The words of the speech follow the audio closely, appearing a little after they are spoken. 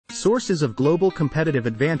Sources of Global Competitive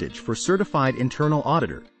Advantage for Certified Internal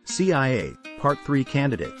Auditor, CIA, Part 3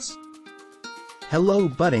 Candidates. Hello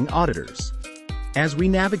budding auditors. As we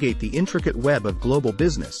navigate the intricate web of global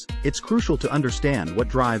business, it's crucial to understand what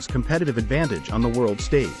drives competitive advantage on the world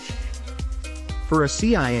stage. For a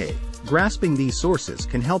CIA, grasping these sources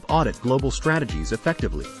can help audit global strategies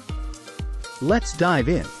effectively. Let's dive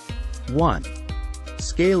in. 1.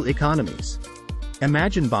 Scale economies.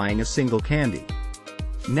 Imagine buying a single candy.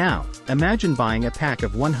 Now, imagine buying a pack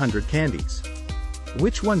of 100 candies.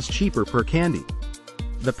 Which one's cheaper per candy?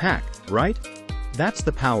 The pack, right? That's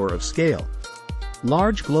the power of scale.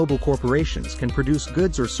 Large global corporations can produce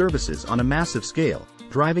goods or services on a massive scale,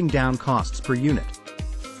 driving down costs per unit.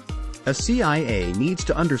 A CIA needs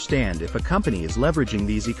to understand if a company is leveraging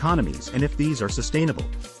these economies and if these are sustainable.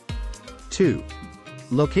 2.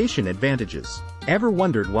 Location advantages. Ever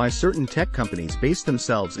wondered why certain tech companies base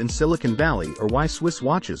themselves in Silicon Valley or why Swiss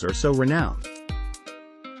watches are so renowned?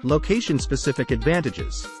 Location-specific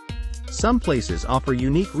advantages. Some places offer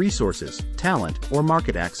unique resources, talent, or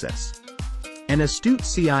market access. An astute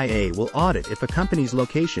CIA will audit if a company's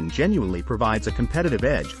location genuinely provides a competitive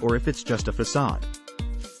edge or if it's just a facade.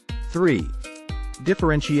 3.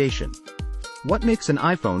 Differentiation. What makes an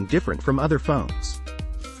iPhone different from other phones?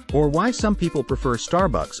 Or why some people prefer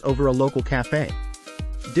Starbucks over a local cafe?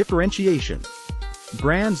 Differentiation.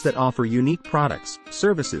 Brands that offer unique products,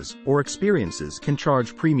 services, or experiences can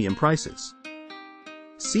charge premium prices.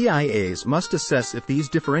 CIAs must assess if these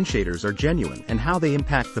differentiators are genuine and how they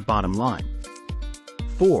impact the bottom line.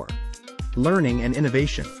 4. Learning and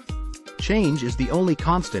innovation. Change is the only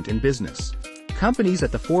constant in business. Companies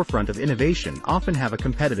at the forefront of innovation often have a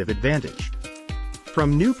competitive advantage.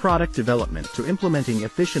 From new product development to implementing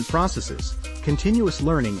efficient processes, continuous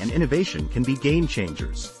learning and innovation can be game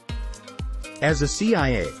changers. As a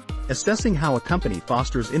CIA, assessing how a company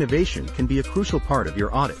fosters innovation can be a crucial part of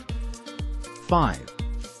your audit. 5.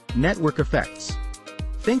 Network effects.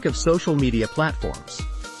 Think of social media platforms.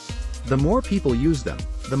 The more people use them,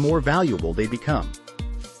 the more valuable they become.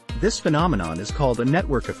 This phenomenon is called a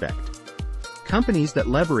network effect. Companies that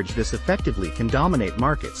leverage this effectively can dominate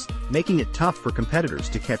markets, making it tough for competitors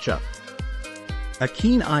to catch up. A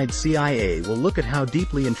keen-eyed CIA will look at how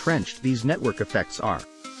deeply entrenched these network effects are.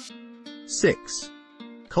 6.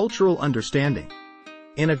 Cultural understanding.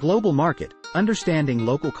 In a global market, understanding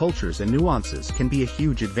local cultures and nuances can be a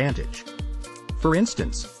huge advantage. For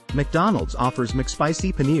instance, McDonald's offers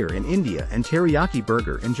McSpicy Paneer in India and Teriyaki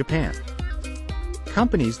Burger in Japan.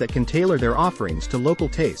 Companies that can tailor their offerings to local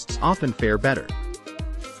tastes often fare better.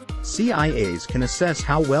 CIAs can assess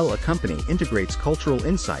how well a company integrates cultural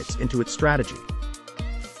insights into its strategy.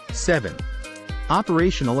 7.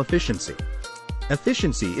 Operational efficiency.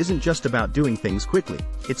 Efficiency isn't just about doing things quickly,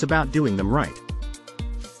 it's about doing them right.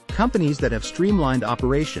 Companies that have streamlined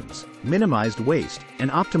operations, minimized waste, and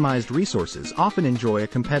optimized resources often enjoy a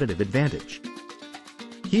competitive advantage.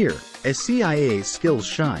 Here, a CIA's skills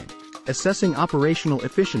shine, assessing operational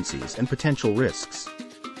efficiencies and potential risks.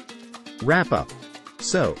 Wrap up.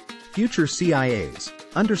 So, future CIAs,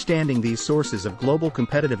 understanding these sources of global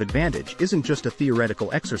competitive advantage isn't just a theoretical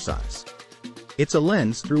exercise. It's a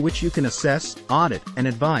lens through which you can assess, audit, and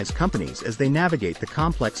advise companies as they navigate the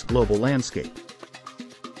complex global landscape.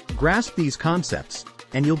 Grasp these concepts,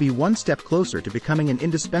 and you'll be one step closer to becoming an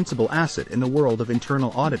indispensable asset in the world of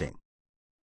internal auditing.